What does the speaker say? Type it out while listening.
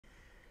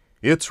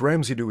It's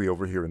Ramsey Dewey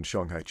over here in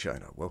Shanghai,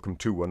 China. Welcome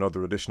to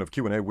another edition of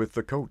Q&A with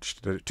the Coach.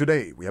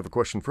 Today, we have a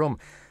question from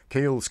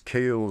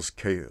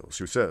Kales,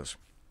 who says,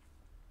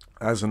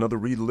 as another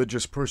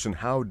religious person,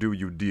 how do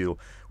you deal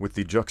with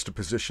the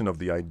juxtaposition of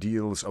the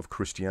ideals of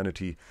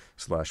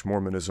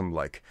Christianity/Mormonism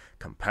like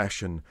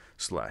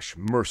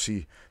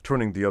compassion/mercy,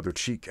 turning the other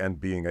cheek, and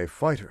being a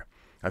fighter?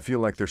 I feel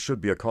like there should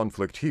be a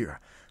conflict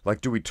here.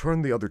 Like, do we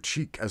turn the other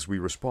cheek as we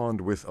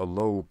respond with a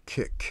low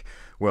kick?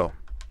 Well,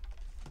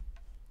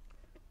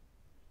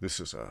 this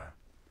is a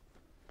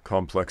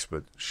complex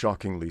but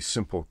shockingly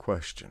simple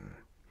question.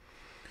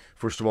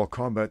 First of all,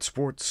 combat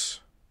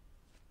sports.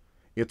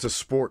 It's a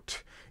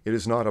sport. It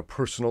is not a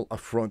personal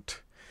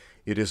affront.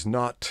 It is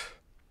not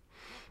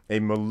a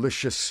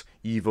malicious,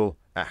 evil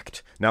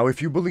act. Now,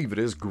 if you believe it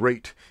is,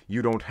 great.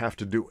 You don't have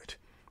to do it.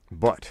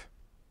 But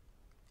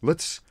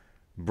let's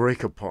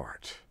break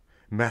apart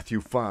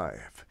Matthew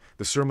 5,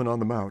 the Sermon on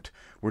the Mount,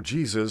 where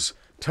Jesus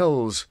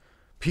tells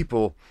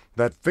people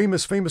that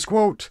famous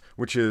quote,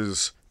 which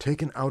is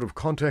taken out of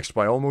context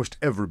by almost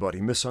everybody,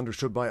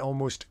 misunderstood by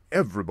almost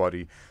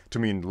everybody, to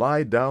mean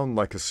lie down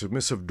like a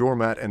submissive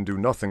doormat and do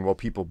nothing while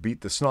people beat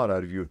the snot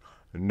out of you.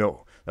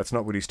 No, that's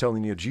not what he's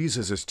telling you.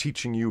 Jesus is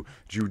teaching you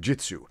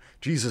Jiu-jitsu.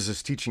 Jesus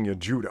is teaching you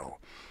Judo.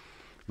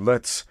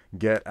 Let's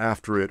get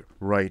after it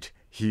right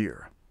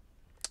here.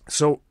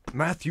 So,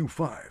 Matthew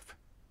 5.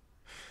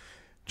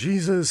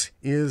 Jesus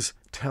is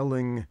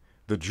telling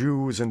the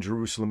Jews in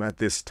Jerusalem at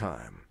this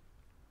time,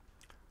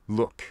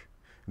 look,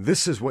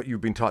 this is what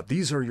you've been taught.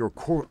 These are your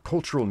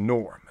cultural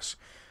norms.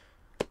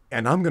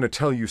 And I'm going to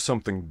tell you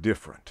something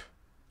different.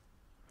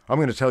 I'm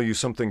going to tell you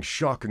something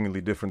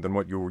shockingly different than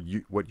what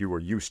you were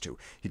used to.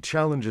 He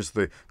challenges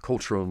the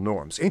cultural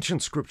norms.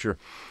 Ancient scripture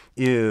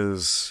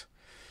is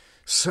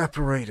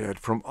separated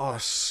from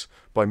us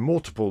by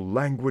multiple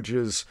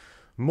languages,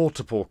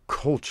 multiple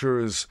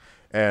cultures,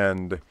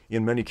 and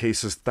in many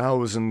cases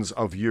thousands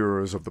of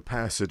years of the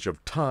passage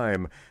of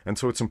time. And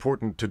so it's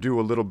important to do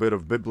a little bit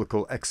of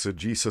biblical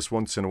exegesis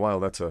once in a while.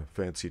 That's a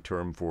fancy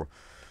term for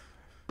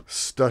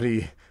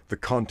study the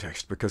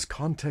context, because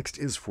context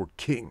is for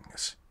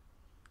kings.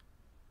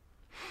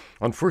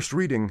 On first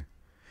reading,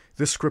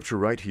 this scripture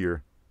right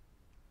here,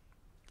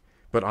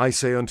 but I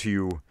say unto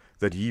you,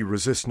 that ye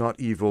resist not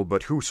evil,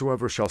 but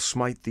whosoever shall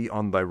smite thee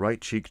on thy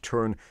right cheek,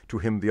 turn to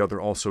him the other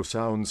also,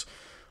 sounds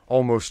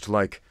almost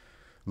like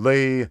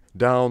lay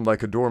down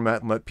like a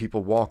doormat and let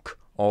people walk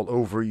all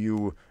over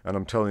you. And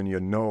I'm telling you,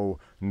 no,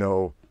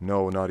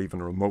 not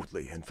even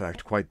remotely. In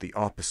fact, quite the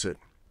opposite.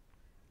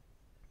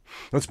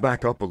 Let's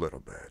back up a little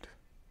bit.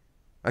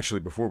 Actually,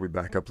 before we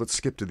back up, let's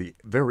skip to the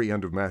very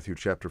end of Matthew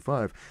chapter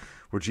 5,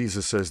 where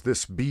Jesus says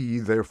this, be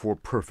therefore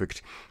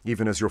perfect,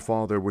 even as your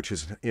Father which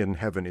is in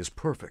heaven is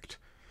perfect.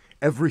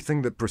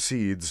 Everything that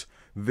precedes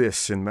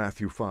this in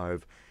Matthew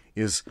 5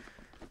 is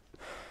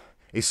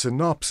a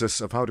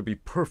synopsis of how to be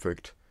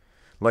perfect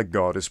like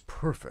God is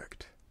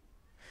perfect.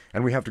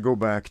 And we have to go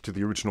back to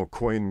the original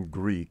Koine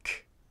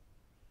Greek,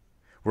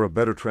 where a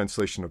better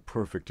translation of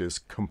perfect is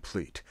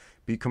complete.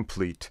 Be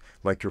complete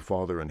like your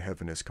Father in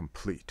heaven is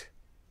complete.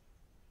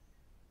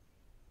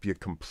 Be a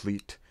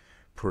complete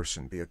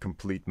person. Be a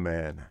complete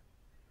man.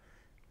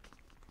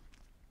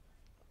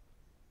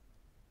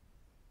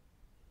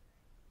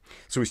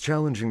 So he's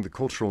challenging the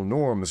cultural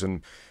norms,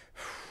 and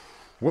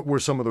what were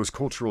some of those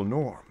cultural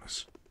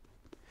norms?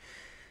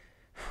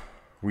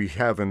 We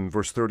have in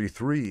verse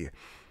 33,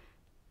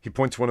 he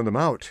points one of them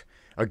out.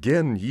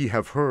 Again ye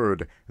have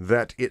heard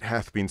that it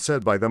hath been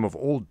said by them of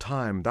old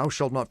time, thou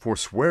shalt not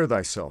forswear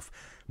thyself,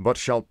 but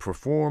shalt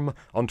perform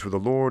unto the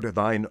Lord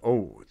thine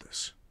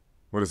oaths.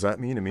 What does that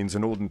mean? It means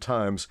in olden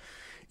times,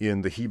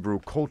 in the Hebrew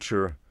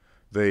culture,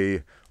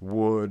 they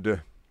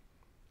would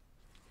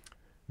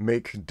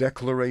make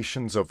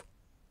declarations of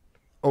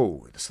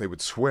oaths. They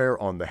would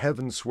swear on the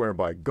heavens, swear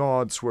by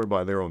God, swear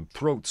by their own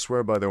throats,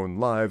 swear by their own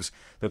lives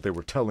that they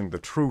were telling the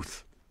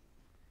truth.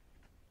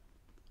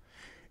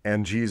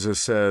 And Jesus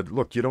said,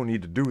 look, you don't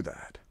need to do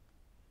that.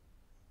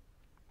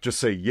 Just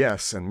say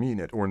yes and mean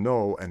it, or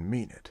no and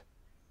mean it.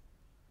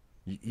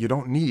 You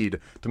don't need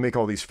to make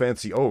all these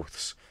fancy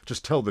oaths.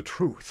 Just tell the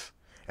truth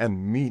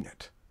and mean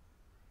it.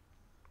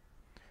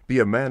 Be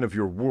a man of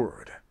your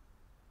word.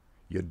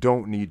 You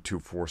don't need to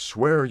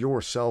forswear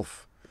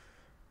yourself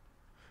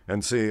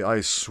and say,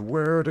 I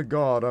swear to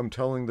God I'm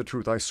telling the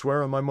truth. I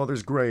swear on my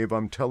mother's grave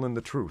I'm telling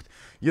the truth.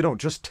 You don't,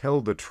 just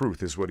tell the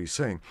truth is what he's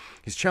saying.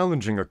 He's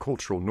challenging a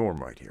cultural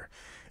norm right here.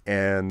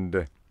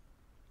 And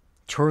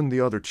turn the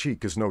other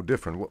cheek is no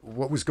different.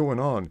 What was going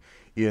on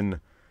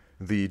in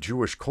the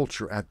Jewish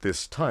culture at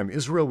this time?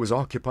 Israel was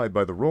occupied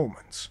by the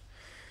Romans.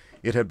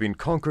 It had been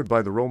conquered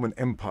by the Roman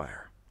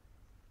Empire.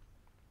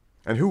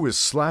 And who was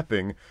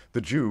slapping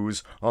the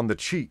Jews on the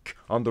cheek,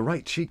 on the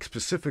right cheek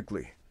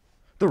specifically?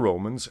 The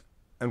Romans.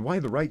 And why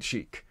the right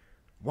cheek?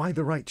 Why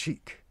the right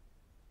cheek?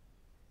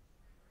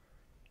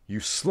 You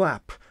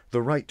slap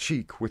the right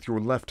cheek with your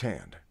left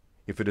hand,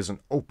 if it is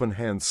an open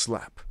hand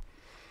slap.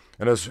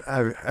 And as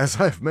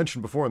I've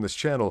mentioned before on this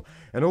channel,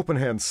 an open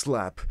hand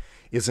slap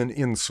is an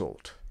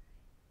insult.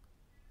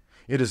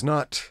 It is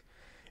not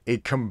a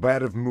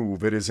combative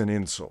move. It is an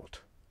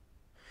insult.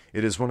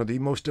 It is one of the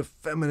most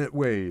effeminate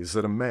ways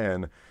that a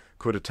man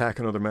could attack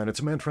another man. It's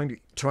a man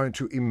trying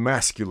to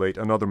emasculate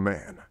another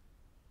man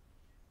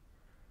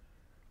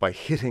by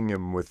hitting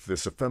him with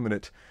this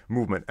effeminate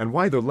movement. And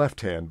why the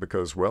left hand?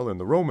 Because, well, in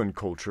the Roman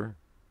culture,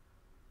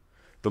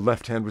 the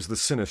left hand was the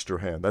sinister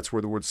hand. That's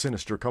where the word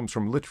sinister comes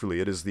from literally.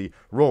 It is the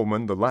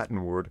Roman, the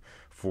Latin word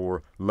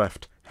for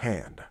left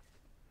hand.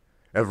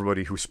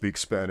 Everybody who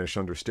speaks Spanish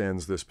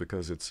understands this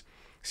because it's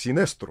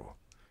sinestro,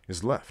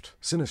 is left,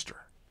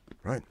 sinister,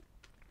 right?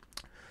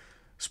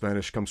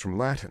 Spanish comes from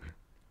Latin.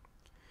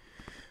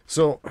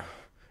 So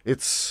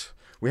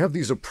we have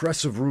these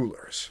oppressive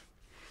rulers,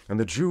 and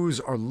the Jews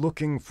are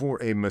looking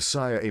for a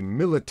Messiah, a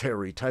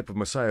military type of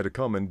Messiah to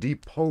come and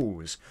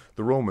depose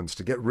the Romans,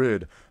 to get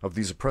rid of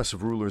these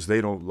oppressive rulers they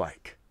don't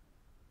like.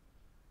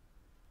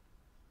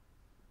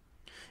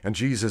 And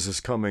Jesus is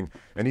coming,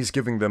 and he's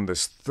giving them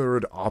this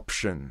third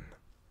option.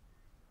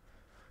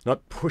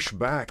 Not push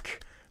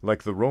back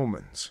like the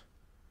Romans.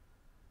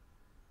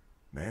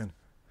 Man,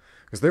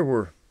 because there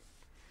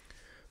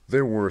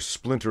were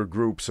splinter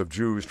groups of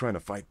Jews trying to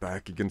fight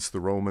back against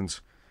the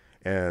Romans,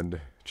 and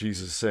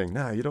Jesus is saying,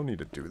 nah, you don't need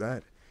to do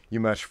that.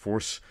 You match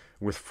force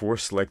with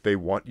force like they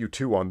want you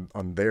to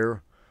on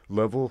their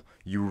level.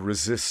 You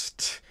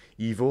resist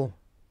evil.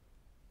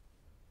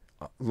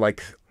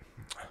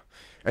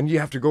 And you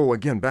have to go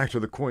again back to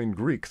the Koine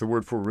Greek. The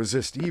word for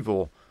resist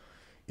evil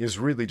is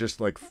really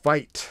just like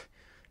fight,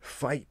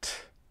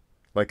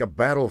 like a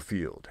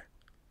battlefield.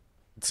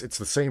 It's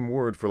the same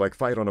word for like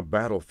fight on a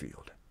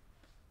battlefield,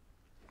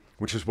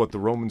 which is what the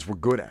Romans were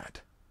good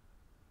at.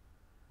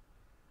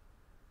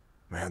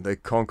 Man, they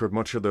conquered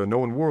much of the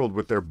known world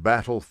with their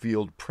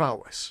battlefield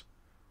prowess.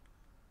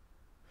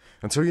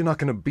 And so you're not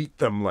going to beat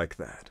them like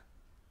that,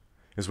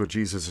 is what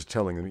Jesus is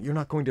telling them. You're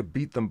not going to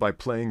beat them by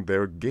playing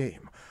their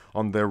game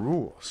on their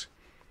rules.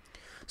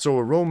 So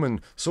a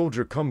Roman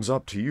soldier comes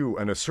up to you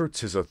and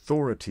asserts his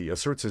authority,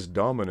 asserts his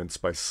dominance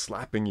by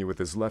slapping you with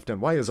his left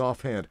hand. Why his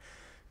offhand?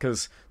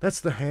 Because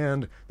that's the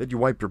hand that you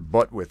wipe your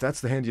butt with.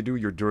 That's the hand you do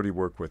your dirty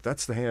work with.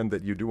 That's the hand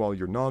that you do all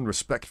your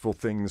non-respectful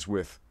things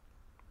with.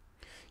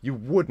 You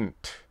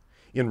wouldn't,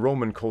 in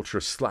Roman culture,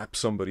 slap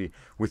somebody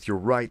with your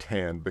right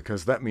hand,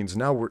 because that means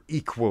now we're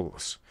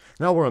equals.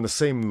 Now we're on the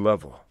same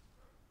level.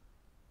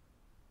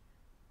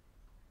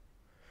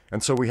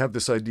 And so we have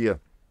this idea,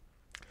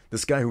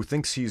 this guy who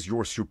thinks he's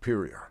your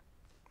superior.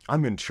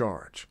 I'm in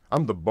charge.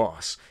 I'm the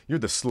boss. You're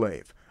the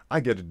slave.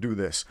 I get to do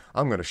this.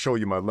 I'm going to show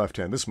you my left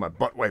hand. This is my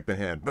butt-wiping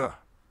hand. Bah.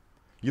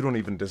 You don't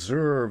even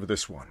deserve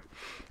this one.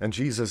 And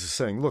Jesus is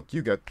saying, look,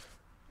 you got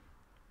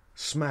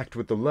smacked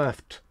with the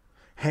left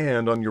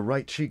hand on your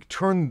right cheek.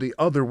 Turn the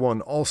other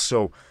one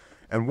also.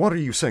 And what are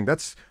you saying?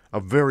 That's a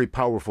very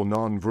powerful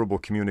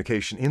nonverbal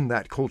communication in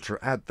that culture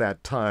at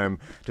that time,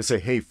 to say,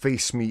 hey,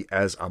 face me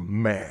as a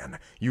man.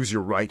 Use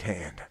your right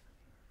hand.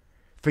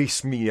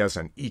 Face me as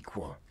an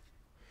equal.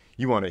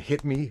 You want to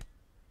hit me?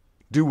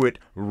 Do it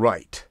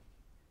right.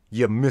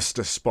 You missed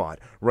a spot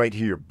right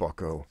here,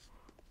 bucko.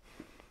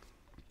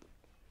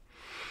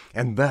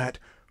 And that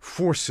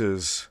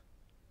forces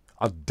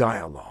a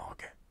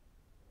dialogue.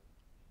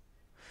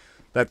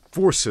 That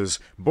forces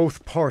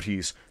both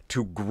parties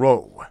to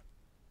grow.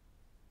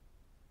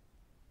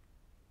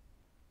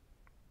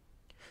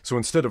 So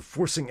instead of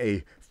forcing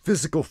a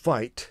physical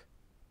fight,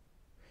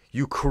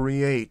 you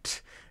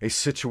create a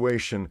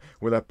situation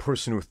where that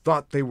person who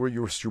thought they were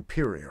your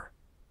superior,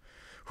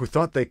 who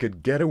thought they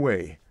could get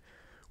away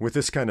with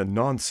this kind of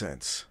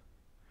nonsense,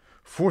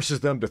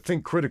 forces them to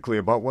think critically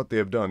about what they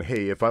have done.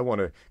 Hey, if I want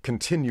to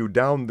continue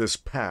down this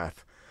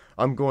path,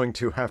 I'm going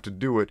to have to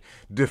do it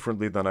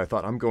differently than I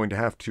thought. I'm going to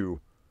have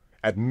to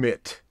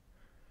admit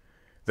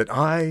that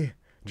I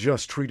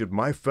just treated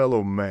my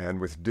fellow man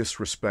with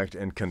disrespect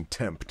and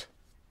contempt.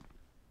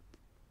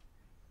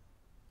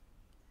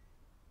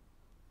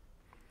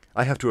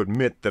 I have to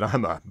admit that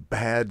I'm a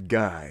bad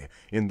guy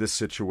in this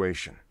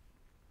situation.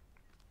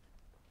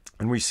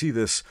 And we see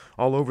this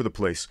all over the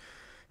place.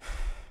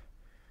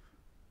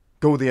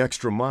 Go the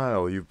extra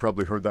mile. You've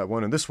probably heard that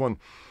one. And this one,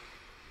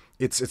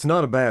 it's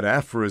not a bad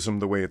aphorism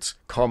the way it's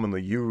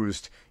commonly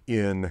used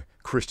in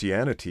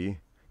Christianity.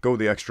 Go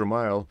the extra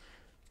mile.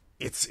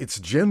 It's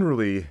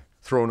generally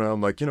thrown around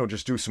like,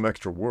 just do some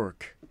extra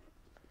work.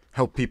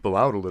 Help people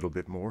out a little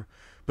bit more.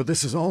 But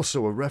this is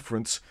also a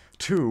reference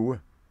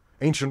to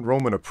ancient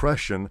Roman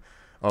oppression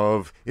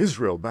of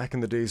Israel back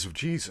in the days of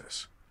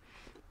Jesus.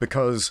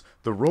 Because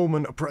the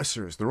Roman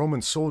oppressors, the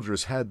Roman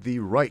soldiers, had the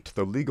right,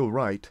 the legal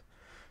right,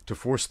 to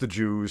force the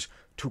Jews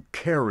to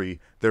carry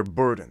their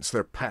burdens,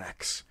 their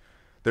packs,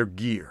 their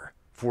gear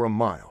for a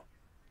mile,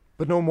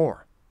 but no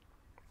more.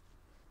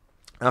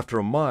 After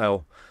a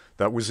mile,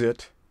 that was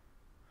it.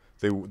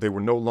 They were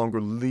no longer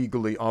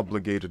legally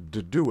obligated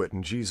to do it.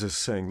 And Jesus is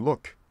saying,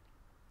 look,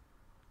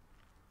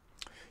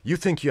 you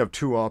think you have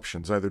two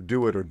options, either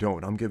do it or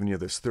don't. I'm giving you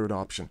this third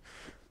option.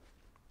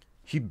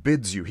 He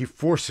bids you, he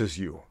forces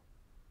you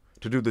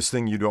to do this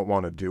thing you don't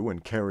want to do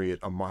and carry it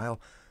a mile.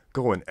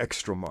 Go an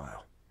extra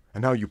mile.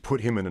 And now you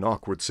put him in an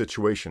awkward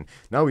situation.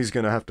 Now he's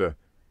going to have to...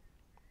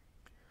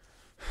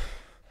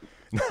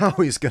 Now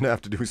he's going to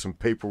have to do some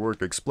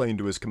paperwork, explain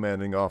to his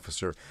commanding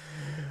officer,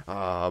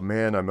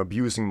 man, I'm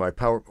abusing my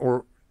power.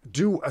 Or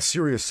do a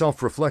serious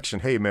self-reflection.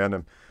 Hey,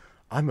 man,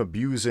 I'm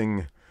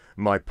abusing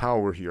my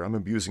power here. I'm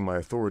abusing my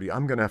authority.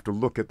 I'm going to have to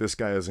look at this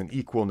guy as an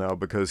equal now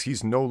because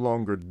he's no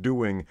longer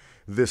doing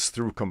this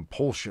through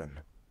compulsion.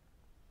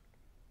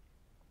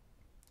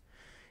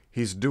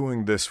 He's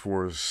doing this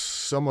for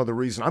some other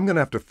reason. I'm going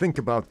to have to think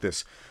about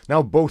this.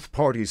 Now both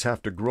parties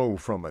have to grow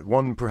from it.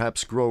 One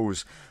perhaps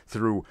grows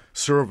through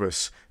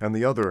service, and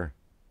the other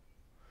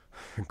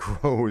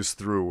grows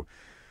through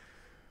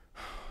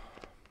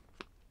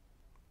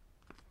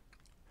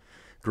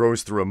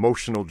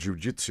emotional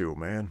jiu-jitsu,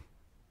 man.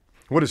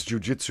 What does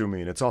jiu-jitsu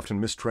mean? It's often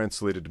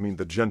mistranslated to mean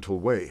the gentle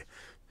way.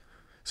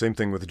 Same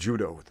thing with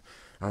judo.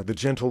 The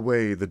gentle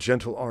way, the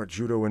gentle art,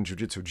 judo and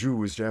jiu-jitsu.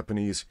 Ju is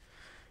Japanese.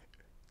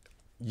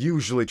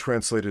 Usually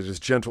translated as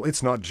gentle.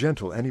 It's not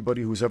gentle.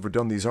 Anybody who's ever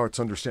done these arts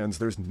understands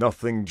there's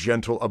nothing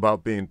gentle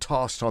about being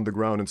tossed on the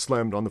ground and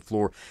slammed on the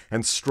floor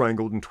and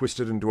strangled and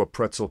twisted into a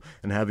pretzel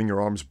and having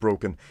your arms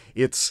broken.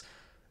 It's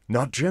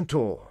not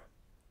gentle.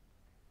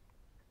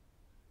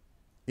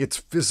 It's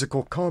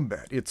physical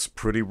combat. It's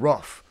pretty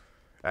rough.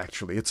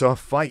 Actually, it's a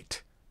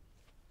fight.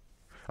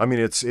 I mean,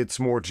 it's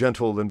more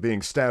gentle than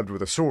being stabbed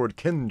with a sword,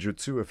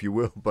 kenjutsu, if you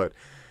will, but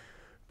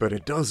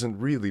it doesn't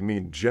really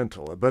mean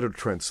gentle. A better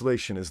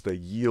translation is the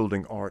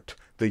yielding art,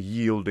 the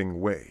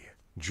yielding way.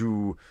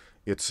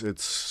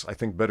 It's I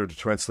think better to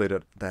translate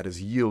that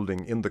as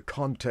yielding in the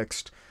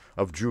context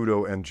of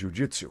judo and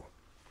jiu-jitsu.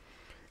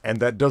 And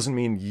that doesn't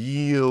mean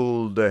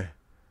yield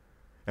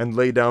and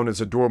lay down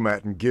as a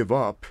doormat and give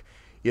up.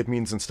 It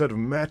means instead of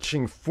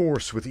matching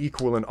force with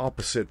equal and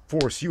opposite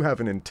force, you have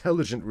an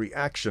intelligent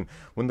reaction.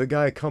 When the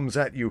guy comes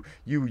at you,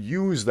 you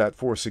use that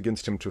force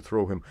against him to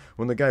throw him.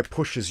 When the guy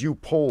pushes, you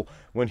pull.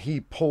 When he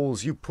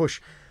pulls, you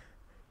push.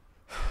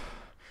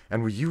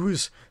 And we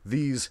use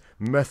these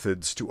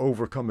methods to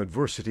overcome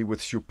adversity with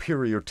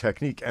superior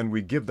technique, and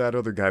we give that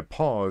other guy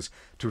pause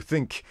to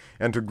think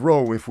and to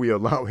grow if we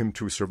allow him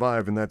to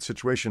survive in that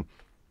situation.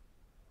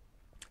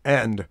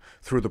 And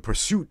through the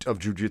pursuit of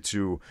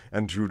jiu-jitsu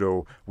and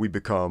judo, we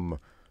become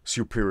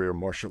superior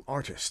martial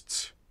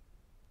artists.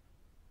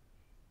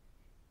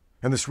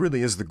 And this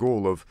really is the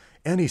goal of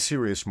any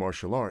serious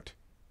martial art.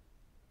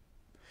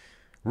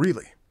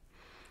 Really.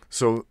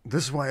 So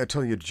this is why I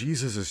tell you,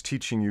 Jesus is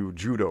teaching you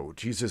judo.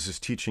 Jesus is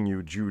teaching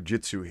you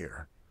jiu-jitsu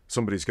here.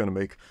 Somebody's going to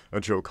make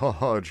a joke,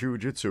 ha-ha,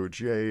 jiu-jitsu,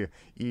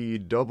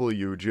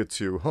 J-E-W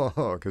jitsu,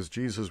 ha-ha, because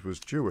Jesus was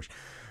Jewish.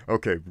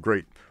 Okay,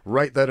 great.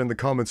 Write that in the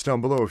comments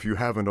down below if you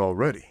haven't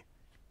already.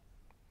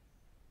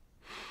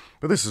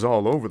 But this is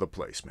all over the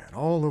place, man.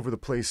 All over the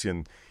place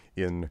in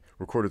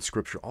recorded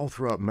scripture, all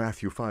throughout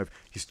Matthew 5.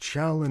 He's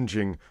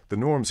challenging the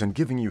norms and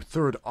giving you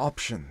third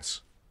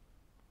options.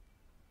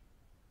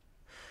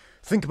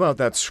 Think about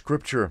that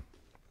scripture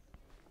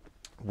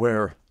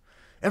where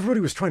everybody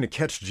was trying to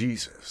catch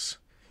Jesus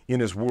in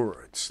his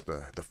words.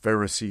 The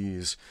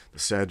Pharisees, the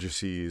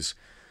Sadducees,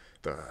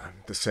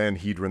 the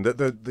Sanhedrin,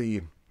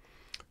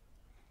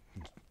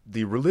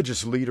 the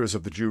religious leaders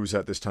of the Jews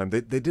at this time,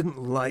 they didn't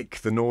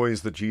like the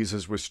noise that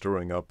Jesus was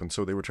stirring up, and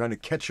so they were trying to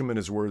catch him in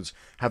his words,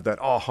 have that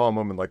aha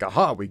moment, like,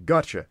 aha, we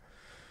gotcha,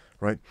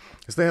 right?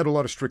 Because they had a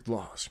lot of strict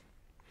laws.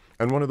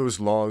 And one of those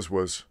laws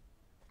was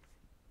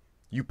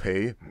you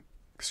pay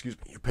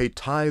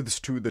tithes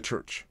to the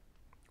church,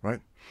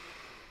 right?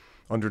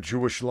 Under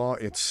Jewish law,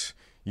 it's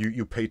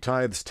you pay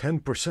tithes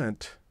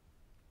 10%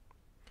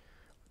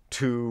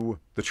 to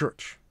the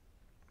church.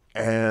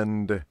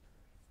 And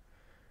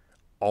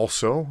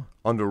also,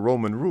 under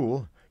Roman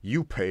rule,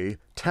 you pay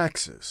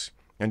taxes.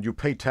 And you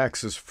pay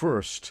taxes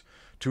first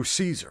to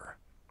Caesar.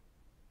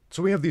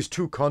 So we have these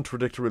two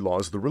contradictory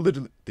laws. The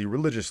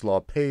religious law,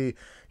 pay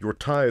your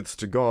tithes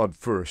to God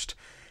first.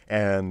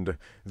 And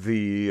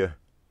the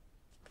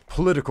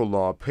political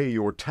law, pay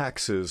your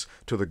taxes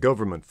to the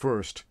government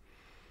first.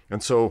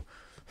 And so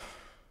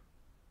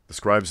the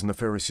scribes and the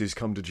Pharisees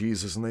come to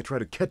Jesus and they try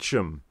to catch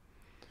him,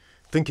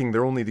 thinking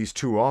there are only these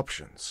two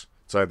options.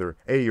 It's either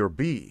A or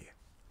B.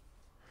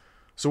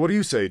 So what do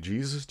you say,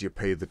 Jesus? Do you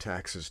pay the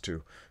taxes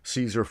to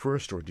Caesar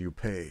first, or do you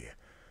pay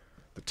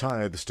the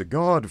tithes to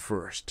God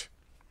first?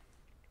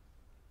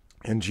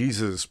 And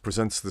Jesus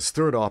presents this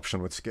third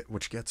option,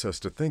 which gets us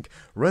to think,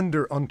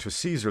 render unto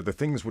Caesar the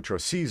things which are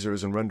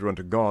Caesar's, and render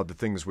unto God the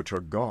things which are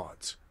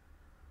God's.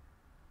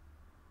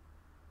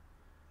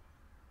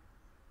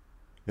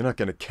 You're not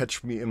going to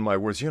catch me in my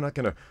words. You're not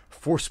going to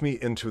force me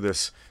into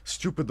this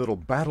stupid little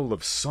battle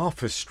of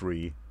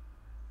sophistry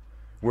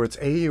where it's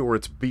A or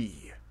it's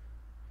B.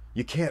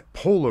 You can't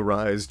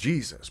polarize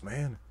Jesus,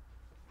 man.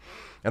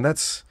 And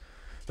that's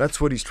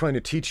what he's trying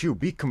to teach you.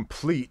 Be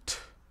complete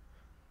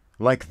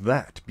like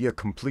that. Be a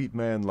complete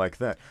man like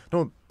that.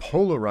 Don't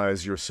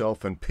polarize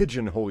yourself and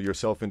pigeonhole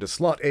yourself into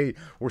slot A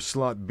or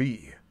slot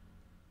B.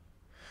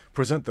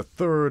 Present the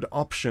third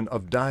option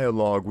of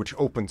dialogue, which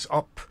opens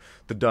up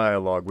the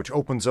dialogue, which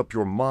opens up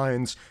your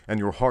minds and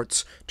your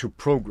hearts to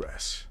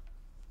progress.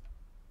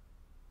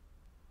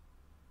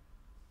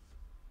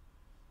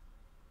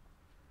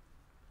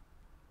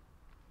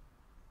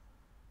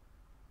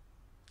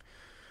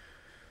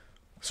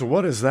 So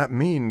what does that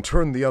mean,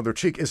 turn the other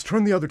cheek? Is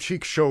turn the other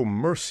cheek show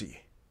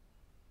mercy?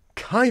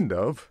 Kind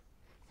of,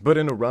 but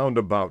in a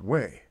roundabout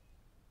way.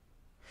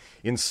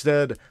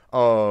 Instead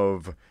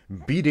of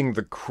beating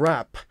the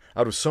crap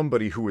out of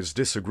somebody who is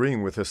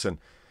disagreeing with us and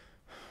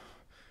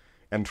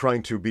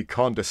trying to be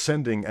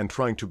condescending and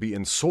trying to be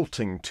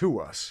insulting to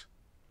us.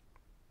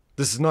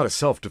 This is not a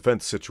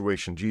self-defense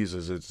situation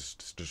Jesus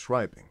is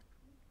describing.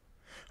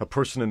 A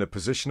person in a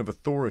position of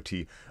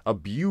authority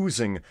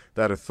abusing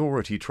that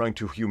authority, trying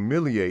to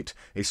humiliate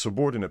a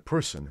subordinate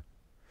person,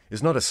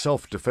 is not a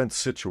self-defense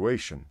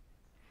situation.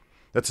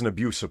 That's an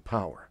abuse of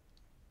power.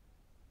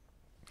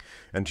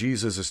 And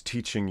Jesus is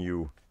teaching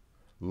you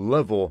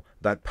level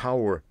that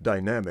power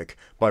dynamic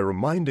by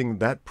reminding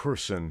that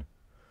person,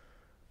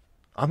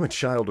 I'm a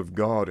child of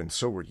God and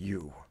so are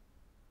you.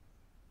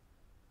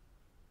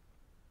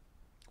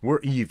 We're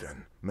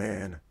even,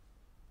 man.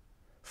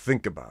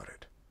 Think about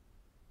it.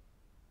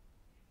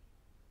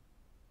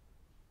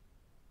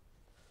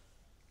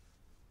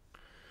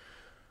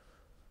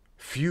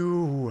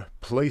 Few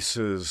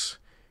places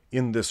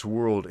in this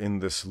world, in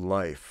this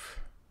life,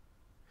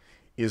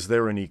 is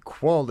there an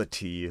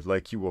equality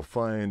like you will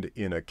find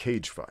in a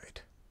cage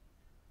fight.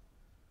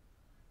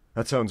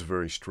 That sounds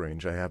very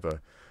strange. I have a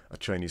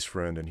Chinese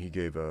friend, and he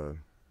gave an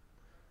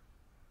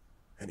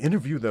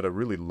interview that I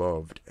really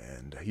loved,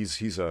 and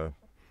he's a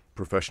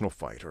professional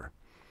fighter.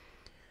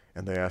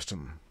 And they asked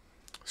him,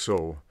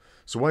 so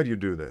why do you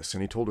do this?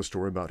 And he told a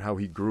story about how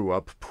he grew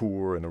up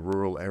poor in a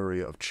rural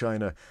area of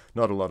China,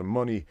 not a lot of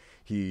money.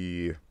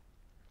 He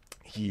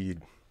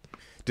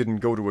didn't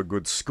go to a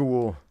good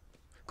school,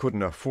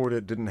 couldn't afford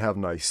it, didn't have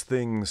nice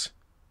things.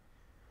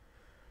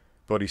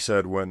 But he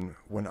said, when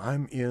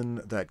I'm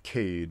in that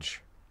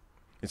cage,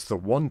 it's the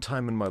one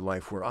time in my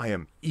life where I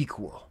am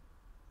equal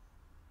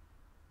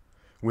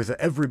with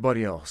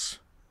everybody else,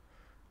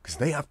 because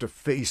they have to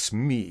face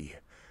me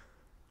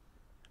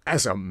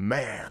as a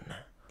man.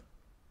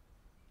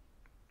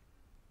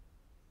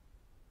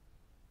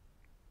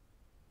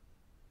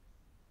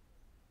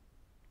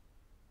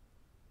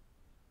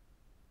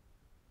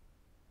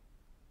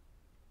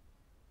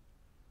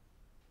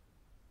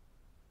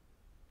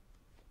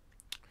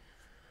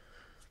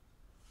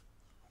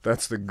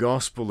 That's the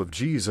gospel of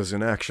Jesus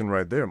in action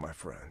right there, my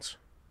friends.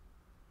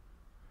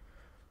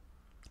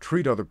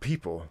 Treat other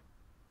people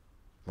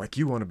like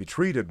you want to be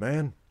treated,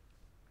 man.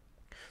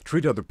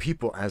 Treat other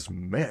people as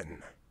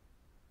men.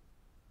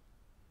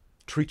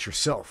 Treat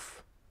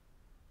yourself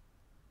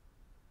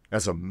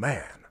as a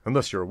man.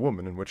 Unless you're a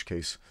woman, in which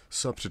case,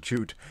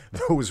 substitute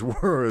those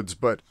words.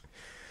 But,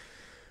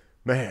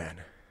 man,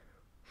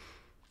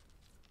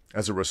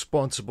 as a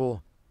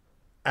responsible,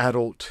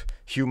 adult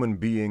human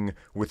being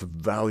with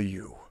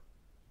value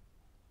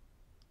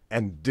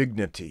and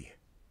dignity.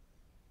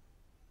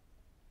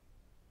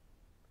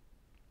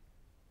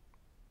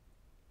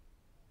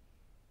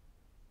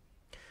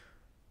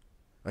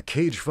 A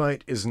cage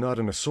fight is not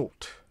an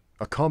assault.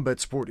 A combat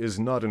sport is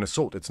not an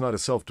assault. It's not a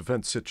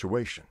self-defense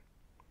situation.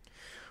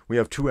 We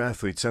have two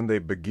athletes, and they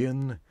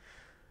begin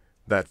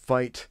that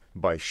fight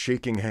by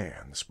shaking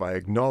hands, by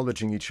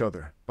acknowledging each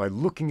other, by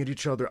looking at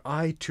each other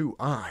eye to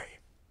eye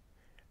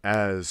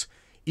as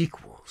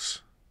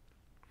equals.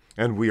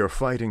 And we are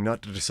fighting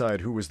not to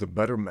decide who is the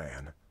better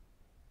man,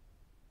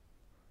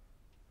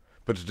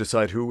 but to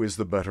decide who is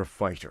the better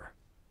fighter.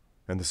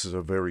 And this is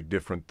a very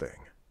different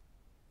thing.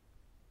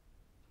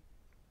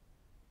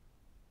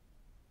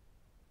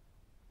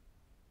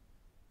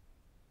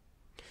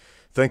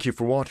 Thank you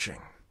for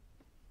watching.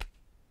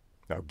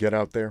 Now get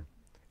out there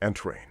and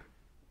train.